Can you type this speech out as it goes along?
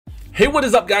Hey, what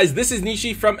is up guys? This is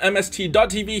Nishi from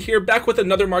MST.TV here, back with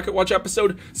another Market Watch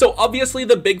episode. So obviously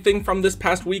the big thing from this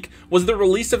past week was the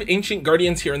release of Ancient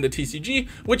Guardians here in the TCG,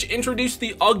 which introduced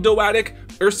the Ogdoadic,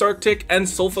 Ursarctic, and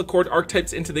Solfachord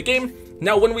archetypes into the game.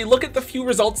 Now when we look at the few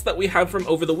results that we have from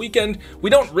over the weekend,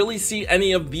 we don't really see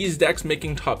any of these decks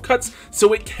making top cuts,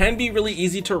 so it can be really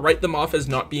easy to write them off as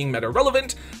not being meta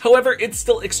relevant. However, it's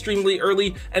still extremely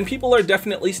early, and people are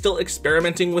definitely still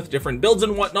experimenting with different builds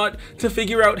and whatnot to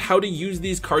figure out how to use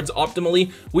these cards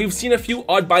optimally. We've seen a few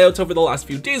odd buyouts over the last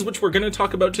few days, which we're going to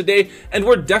talk about today, and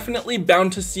we're definitely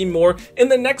bound to see more in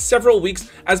the next several weeks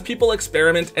as people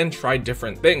experiment and try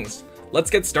different things.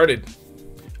 Let's get started.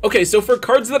 Okay, so for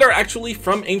cards that are actually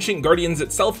from Ancient Guardians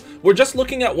itself, we're just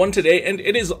looking at one today, and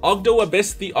it is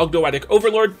Ogdoadic, the Ogdoadic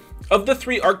Overlord. Of the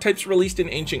three archetypes released in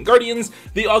Ancient Guardians,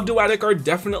 the Ogdoadic are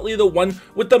definitely the one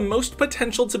with the most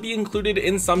potential to be included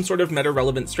in some sort of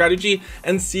meta-relevant strategy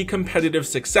and see competitive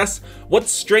success.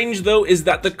 What's strange though is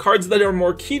that the cards that are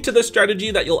more key to the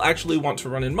strategy that you'll actually want to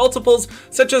run in multiples,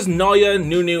 such as Naya,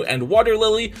 Nunu, and Water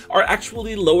Lily, are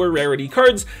actually lower rarity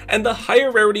cards, and the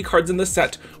higher rarity cards in the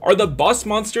set are the boss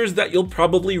monsters that you'll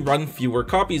probably run fewer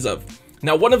copies of.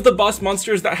 Now, one of the boss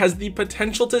monsters that has the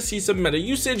potential to see some meta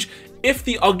usage if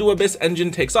the Ogdoadic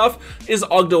engine takes off is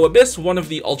Ogdoadic, one of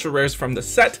the ultra rares from the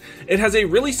set. It has a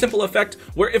really simple effect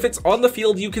where if it's on the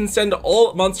field, you can send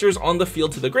all monsters on the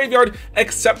field to the graveyard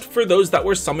except for those that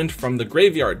were summoned from the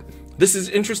graveyard. This is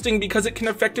interesting because it can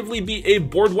effectively be a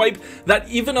board wipe that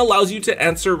even allows you to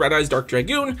answer Red Eyes Dark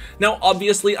Dragoon. Now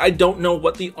obviously I don't know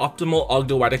what the optimal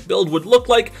Ogdoadic build would look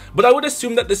like, but I would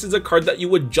assume that this is a card that you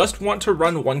would just want to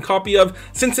run one copy of,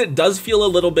 since it does feel a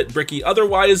little bit bricky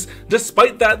otherwise.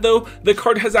 Despite that though, the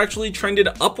card has actually trended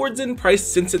upwards in price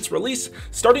since its release,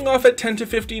 starting off at $10 to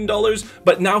 $15,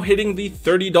 but now hitting the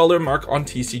 $30 mark on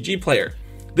TCG Player.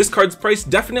 This card's price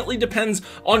definitely depends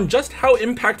on just how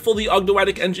impactful the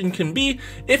Ogdoadic engine can be,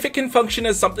 if it can function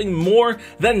as something more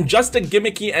than just a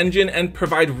gimmicky engine and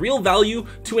provide real value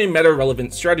to a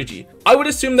meta-relevant strategy. I would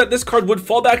assume that this card would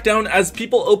fall back down as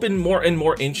people open more and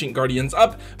more Ancient Guardians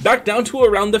up, back down to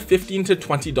around the $15 to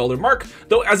 $20 mark,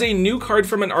 though as a new card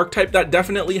from an archetype that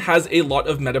definitely has a lot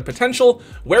of meta potential,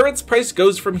 where its price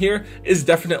goes from here is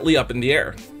definitely up in the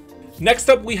air. Next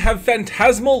up, we have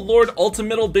Phantasmal Lord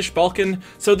Ultimatal Bishbalkan.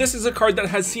 So this is a card that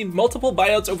has seen multiple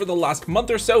buyouts over the last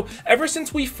month or so, ever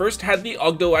since we first had the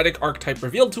Ogdoadic archetype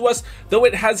revealed to us, though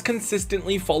it has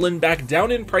consistently fallen back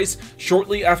down in price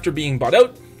shortly after being bought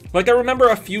out. Like, I remember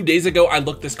a few days ago I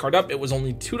looked this card up, it was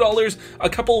only $2. A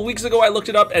couple of weeks ago I looked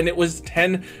it up and it was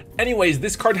 $10. Anyways,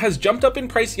 this card has jumped up in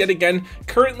price yet again,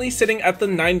 currently sitting at the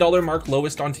 $9 mark,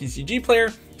 lowest on TCG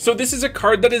Player. So this is a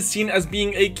card that is seen as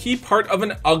being a key part of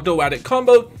an Ogdoadic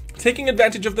combo, taking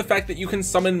advantage of the fact that you can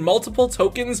summon multiple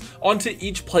tokens onto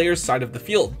each player's side of the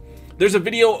field. There's a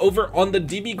video over on the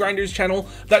DBGrinder's channel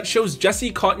that shows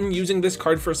Kotton using this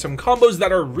card for some combos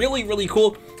that are really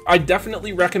cool. I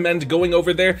definitely recommend going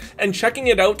over there and checking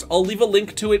it out. I'll leave a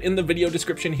link to it in the video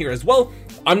description here as well.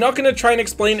 I'm not going to try and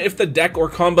explain if the deck or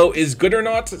combo is good or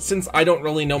not, since I don't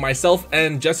really know myself,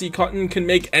 and Kotton can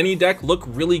make any deck look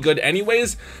really good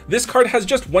anyways. This card has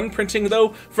just one printing though,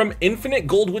 from Infinite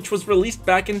Gold, which was released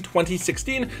back in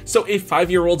 2016, so a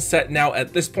 5-year-old set now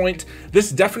at this point.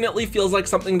 This definitely feels like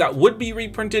something that would be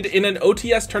reprinted in an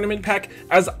OTS tournament pack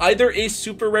as either a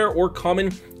super rare or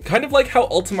common, kind of like how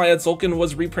Ultimayat Tzolk'in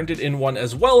was reprinted in one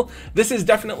as well. This is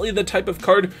definitely the type of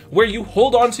card where you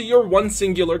hold on to your one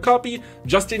singular copy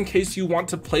just in case you want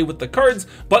to play with the cards,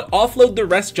 but offload the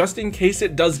rest just in case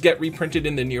it does get reprinted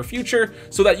in the near future,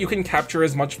 so that you can capture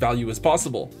as much value as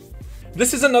possible.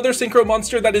 This is another synchro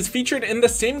monster that is featured in the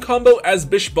same combo as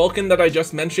Bishbalkan that I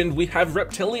just mentioned. We have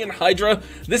Reptilian Hydra.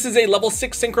 This is a level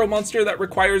 6 synchro monster that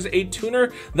requires a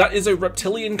tuner that is a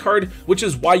reptilian card, which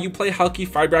is why you play Halki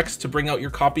Fibrax to bring out your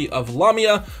copy of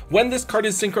Lamia. When this card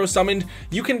is synchro summoned,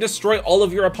 you can destroy all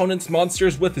of your opponent's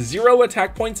monsters with 0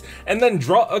 attack points and then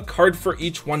draw a card for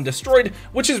each one destroyed,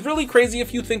 which is really crazy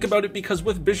if you think about it, because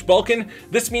with Bishbalkan,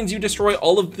 this means you destroy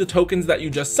all of the tokens that you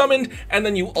just summoned, and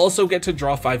then you also get to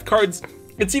draw 5 cards.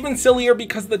 It's even sillier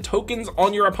because the tokens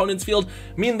on your opponent's field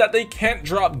mean that they can't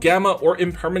drop Gamma or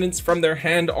Impermanence from their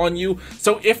hand on you,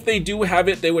 so if they do have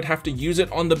it, they would have to use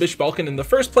it on the Bishbalkan in the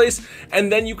first place,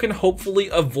 and then you can hopefully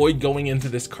avoid going into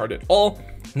this card at all.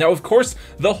 Now, of course,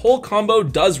 the whole combo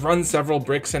does run several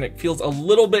bricks and it feels a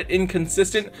little bit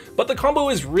inconsistent, but the combo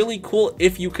is really cool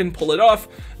if you can pull it off.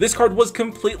 This card was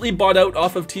completely bought out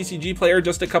off of TCG Player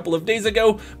just a couple of days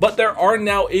ago, but there are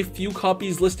now a few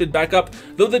copies listed back up,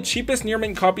 though the cheapest near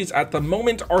mint copies at the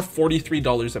moment are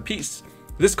 $43 a piece.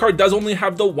 This card does only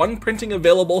have the one printing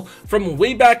available from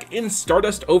way back in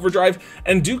Stardust Overdrive,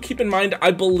 and do keep in mind,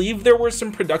 I believe there were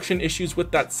some production issues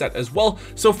with that set as well,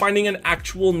 so finding an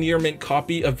actual near mint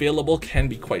copy available can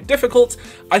be quite difficult.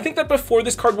 I think that before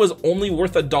this card was only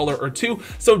worth $1 or $2,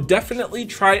 so definitely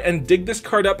try and dig this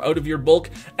card up out of your bulk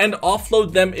and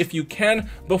offload them if you can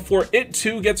before it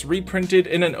too gets reprinted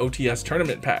in an OTS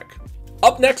tournament pack.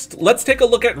 Up next, let's take a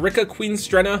look at Rika Queen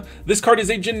Strenna. This card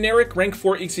is a generic rank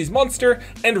 4 Xyz monster,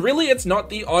 and really it's not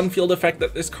the on-field effect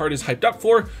that this card is hyped up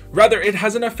for. Rather, it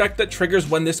has an effect that triggers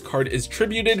when this card is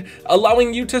tributed,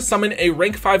 allowing you to summon a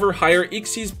rank 5 or higher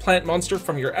Xyz plant monster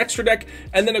from your extra deck,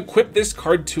 and then equip this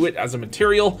card to it as a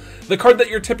material. The card that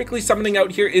you're typically summoning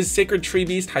out here is Sacred Tree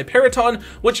Beast Hyperiton,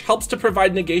 which helps to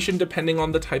provide negation depending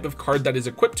on the type of card that is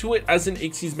equipped to it as an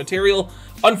Xyz material.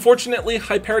 Unfortunately,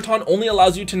 Hyperiton only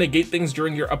allows you to negate things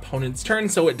during your opponent's turn,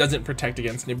 so it doesn't protect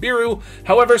against Nibiru.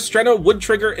 However, Strenna would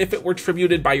trigger if it were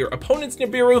tributed by your opponent's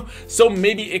Nibiru, so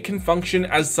maybe it can function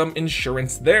as some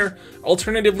insurance there.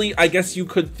 Alternatively, I guess you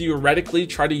could theoretically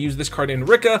try to use this card in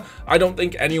Rika. I don't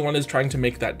think anyone is trying to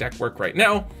make that deck work right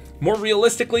now. More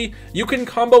realistically, you can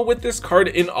combo with this card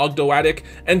in Ogdoadic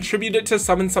and tribute it to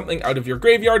summon something out of your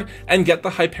graveyard and get the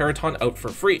Hyperiton out for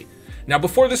free. Now,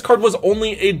 before this card was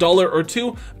only $1 or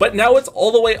 $2, but now it's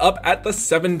all the way up at the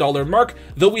 $7 mark,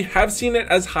 though we have seen it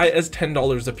as high as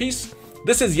 $10 a piece.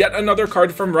 This is yet another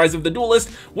card from Rise of the Duelist,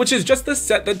 which is just the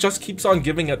set that just keeps on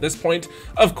giving at this point.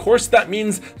 Of course, that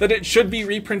means that it should be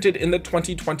reprinted in the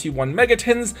 2021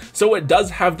 Megatins, so it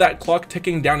does have that clock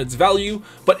ticking down its value.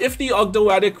 But if the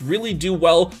Ogdoadic really do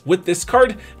well with this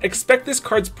card, expect this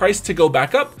card's price to go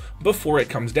back up before it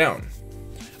comes down.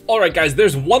 Alright guys,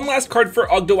 there's one last card for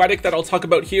Ogdoadic that I'll talk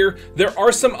about here. There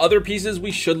are some other pieces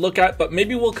we should look at, but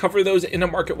maybe we'll cover those in a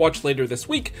market watch later this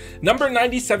week. Number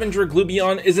 97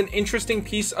 Draglubion is an interesting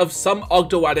piece of some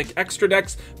Ogdoadic extra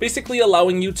decks, basically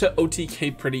allowing you to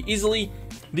OTK pretty easily.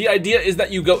 The idea is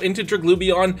that you go into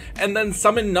Draglubion and then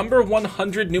summon number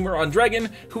 100 Numeron Dragon,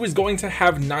 who is going to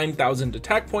have 9,000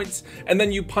 attack points, and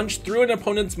then you punch through an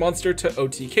opponent's monster to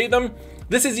OTK them.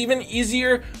 This is even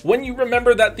easier when you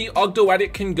remember that the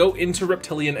Ogdoadic can go into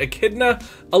Reptilian Echidna,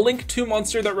 a Link 2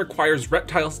 monster that requires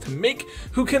reptiles to make,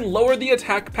 who can lower the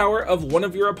attack power of one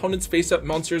of your opponent's face-up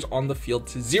monsters on the field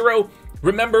to 0.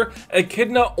 Remember,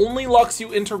 Echidna only locks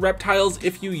you into reptiles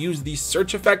if you use the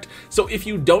search effect, so if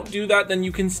you don't do that, then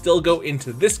you can still go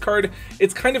into this card.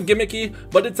 It's kind of gimmicky,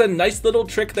 but it's a nice little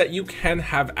trick that you can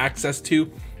have access to.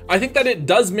 I think that it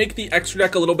does make the extra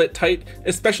deck a little bit tight,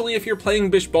 especially if you're playing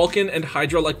Bish Balkan and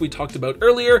Hydra like we talked about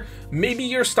earlier. Maybe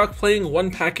you're stuck playing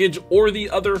one package or the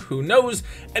other, who knows.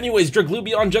 Anyways,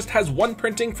 Draglubion just has one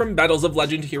printing from Battles of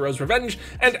Legend Heroes Revenge,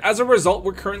 and as a result,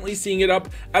 we're currently seeing it up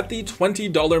at the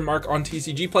 $20 mark on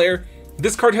TCG Player.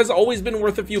 This card has always been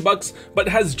worth a few bucks, but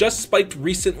has just spiked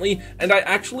recently, and I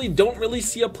actually don't really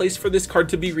see a place for this card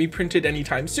to be reprinted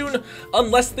anytime soon,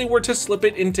 unless they were to slip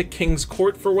it into King's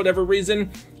Court for whatever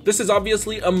reason. This is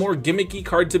obviously a more gimmicky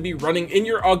card to be running in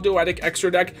your Ogdoadic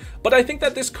extra deck, but I think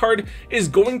that this card is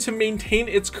going to maintain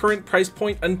its current price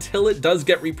point until it does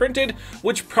get reprinted,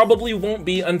 which probably won't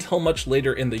be until much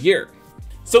later in the year.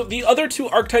 So the other two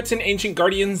archetypes in Ancient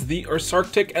Guardians, the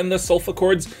Ursarctic and the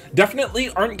Solfachords, definitely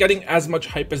aren't getting as much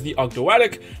hype as the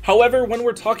Ogdoadic. However, when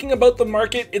we're talking about the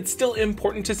market, it's still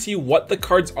important to see what the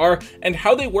cards are and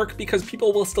how they work, because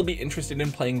people will still be interested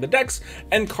in playing the decks,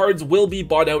 and cards will be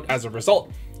bought out as a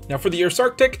result. Now for the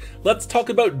Ursarctic, let's talk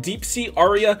about Deep Sea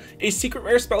Aria, a secret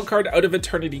rare spell card out of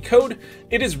Eternity Code.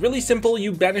 It is really simple.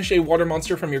 You banish a water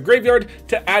monster from your graveyard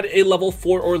to add a level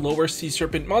 4 or lower Sea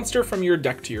Serpent monster from your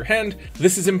deck to your hand.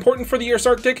 This is important for the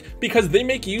Ursarctic because they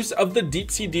make use of the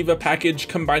Deep Sea Diva package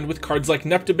combined with cards like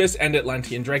Neptibus and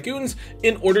Atlantean Dragoons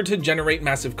in order to generate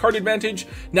massive card advantage.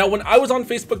 Now when I was on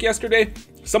Facebook yesterday,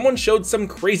 someone showed some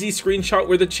crazy screenshot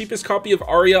where the cheapest copy of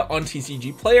Aria on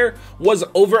TCG Player was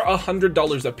over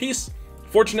 $100 a piece.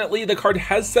 Fortunately, the card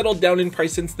has settled down in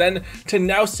price since then to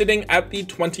now sitting at the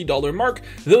 $20 mark,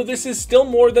 though this is still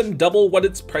more than double what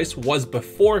its price was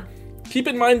before. Keep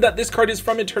in mind that this card is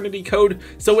from Eternity Code,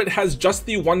 so it has just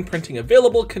the one printing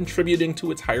available, contributing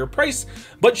to its higher price,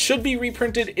 but should be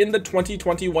reprinted in the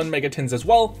 2021 Megatins as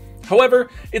well. However,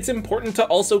 it's important to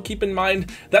also keep in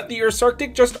mind that the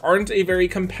Ursarctic just aren't a very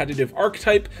competitive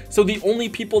archetype, so the only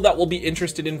people that will be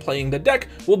interested in playing the deck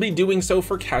will be doing so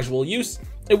for casual use.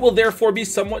 It will therefore be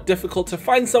somewhat difficult to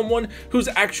find someone who's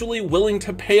actually willing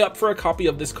to pay up for a copy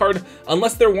of this card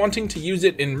unless they're wanting to use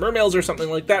it in Mermails or something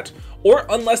like that, or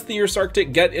unless the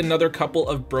Ursarctic get another couple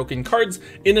of broken cards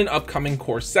in an upcoming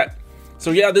core set. So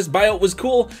yeah, this buyout was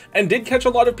cool and did catch a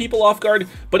lot of people off guard,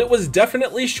 but it was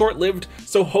definitely short-lived,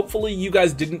 so hopefully you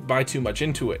guys didn't buy too much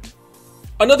into it.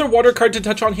 Another water card to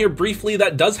touch on here briefly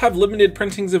that does have limited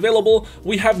printings available,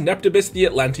 we have Neptibus the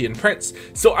Atlantean Prince.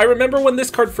 So I remember when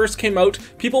this card first came out,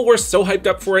 people were so hyped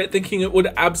up for it, thinking it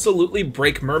would absolutely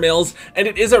break mermails, and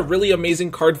it is a really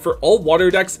amazing card for all water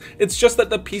decks. It's just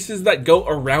that the pieces that go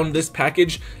around this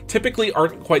package typically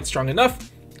aren't quite strong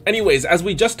enough. Anyways, as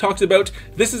we just talked about,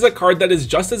 this is a card that is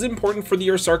just as important for the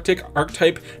Ursarctic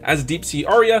archetype as Deep Sea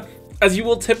Aria, as you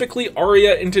will typically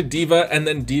Aria into Diva and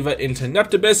then Diva into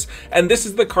Neptibus, and this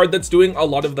is the card that's doing a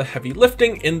lot of the heavy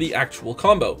lifting in the actual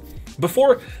combo.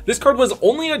 Before, this card was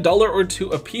only $1 or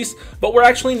 $2 a piece, but we're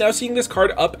actually now seeing this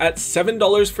card up at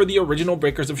 $7 for the original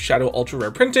Breakers of Shadow Ultra Rare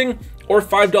printing, or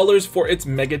 $5 for its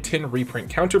Megatin reprint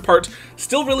counterpart.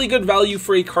 Still really good value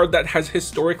for a card that has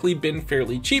historically been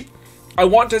fairly cheap. I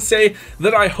want to say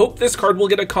that I hope this card will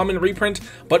get a common reprint,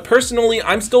 but personally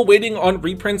I'm still waiting on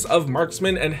reprints of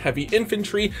Marksman and Heavy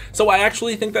Infantry, so I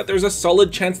actually think that there's a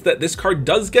solid chance that this card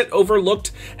does get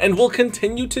overlooked and will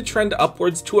continue to trend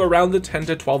upwards to around the $10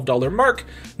 to $12 mark.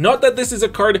 Not that this is a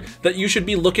card that you should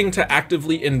be looking to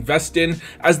actively invest in,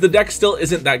 as the deck still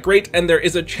isn't that great and there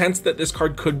is a chance that this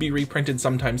card could be reprinted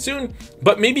sometime soon,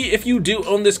 but maybe if you do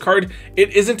own this card,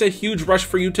 it isn't a huge rush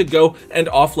for you to go and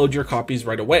offload your copies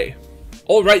right away.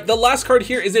 Alright, the last card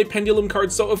here is a Pendulum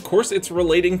card, so of course it's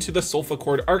relating to the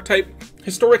Solfachord archetype.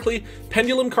 Historically,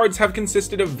 Pendulum cards have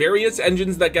consisted of various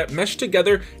engines that get meshed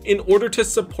together in order to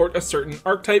support a certain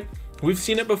archetype. We've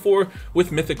seen it before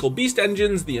with Mythical Beast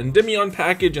engines, the Endymion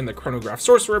package, and the Chronograph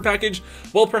Sorcerer package,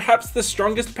 while perhaps the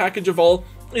strongest package of all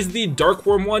is the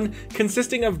Darkworm one,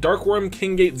 consisting of Darkworm,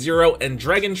 Kinggate Zero, and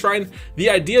Dragon Shrine. The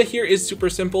idea here is super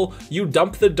simple. You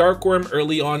dump the Darkworm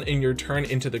early on in your turn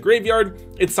into the graveyard,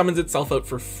 it summons itself out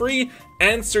for free,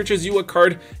 and searches you a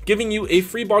card, giving you a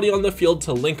free body on the field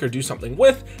to link or do something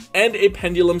with, and a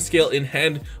Pendulum scale in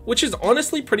hand, which is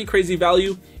honestly pretty crazy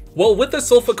value. Well, with the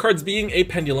Solfacords being a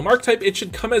Pendulum archetype, it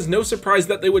should come as no surprise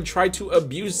that they would try to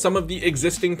abuse some of the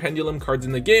existing Pendulum cards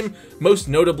in the game. Most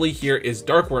notably here is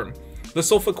Darkworm. The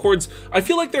Solfacords, I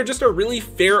feel like they're just a really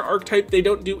fair archetype. They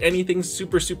don't do anything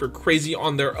super crazy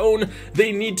on their own.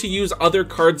 They need to use other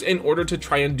cards in order to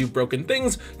try and do broken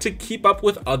things to keep up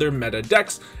with other meta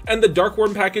decks, and the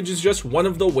Darkworm package is just one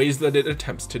of the ways that it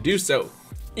attempts to do so.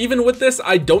 Even with this,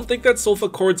 I don't think that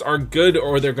Solfacords are good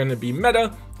or they're going to be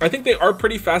meta. I think they are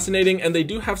pretty fascinating and they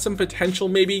do have some potential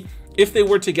maybe if they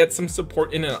were to get some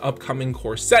support in an upcoming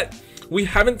core set. We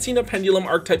haven't seen a Pendulum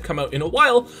archetype come out in a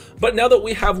while, but now that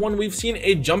we have one, we've seen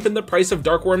a jump in the price of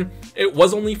Darkworm. It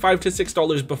was only $5 to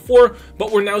 $6 before, but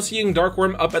we're now seeing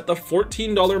Darkworm up at the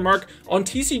 $14 mark on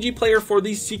TCG Player for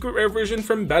the secret rare version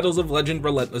from Battles of Legend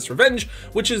Relentless Revenge,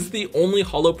 which is the only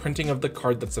holo printing of the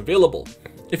card that's available.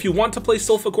 If you want to play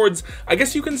Solfacords, I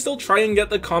guess you can still try and get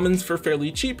the commons for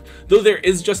fairly cheap, though there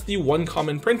is just the one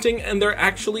common printing and they're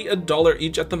actually $1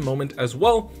 each at the moment as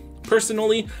well.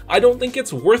 Personally, I don't think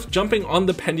it's worth jumping on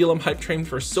the Pendulum hype train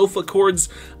for Solfacords.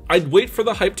 I'd wait for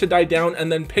the hype to die down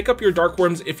and then pick up your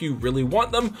Darkworms if you really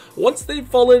want them once they've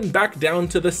fallen back down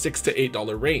to the $6 to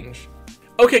 $8 range.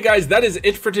 Okay guys, that is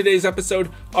it for today's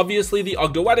episode. Obviously the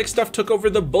Ogdoadic stuff took over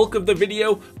the bulk of the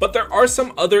video, but there are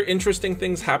some other interesting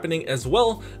things happening as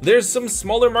well. There's some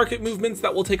smaller market movements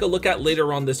that we'll take a look at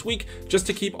later on this week, just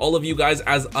to keep all of you guys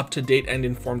as up to date and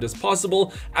informed as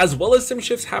possible, as well as some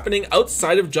shifts happening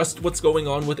outside of just what's going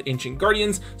on with Ancient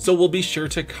Guardians, so we'll be sure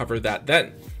to cover that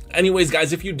then. Anyways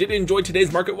guys, if you did enjoy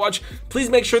today's market watch, please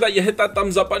make sure that you hit that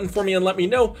thumbs up button for me and let me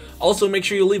know. Also make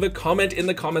sure you leave a comment in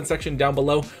the comment section down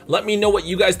below. Let me know what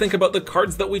you guys think about the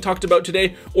cards that we talked about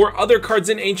today, or other cards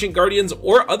in Ancient Guardians,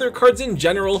 or other cards in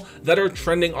general that are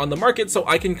trending on the market, so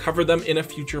I can cover them in a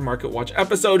future market watch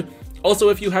episode. Also,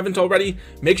 if you haven't already,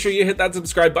 make sure you hit that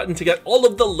subscribe button to get all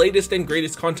of the latest and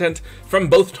greatest content from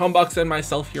both Tombox and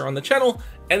myself here on the channel.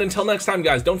 And until next time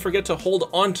guys, don't forget to hold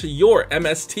on to your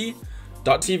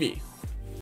MST.TV.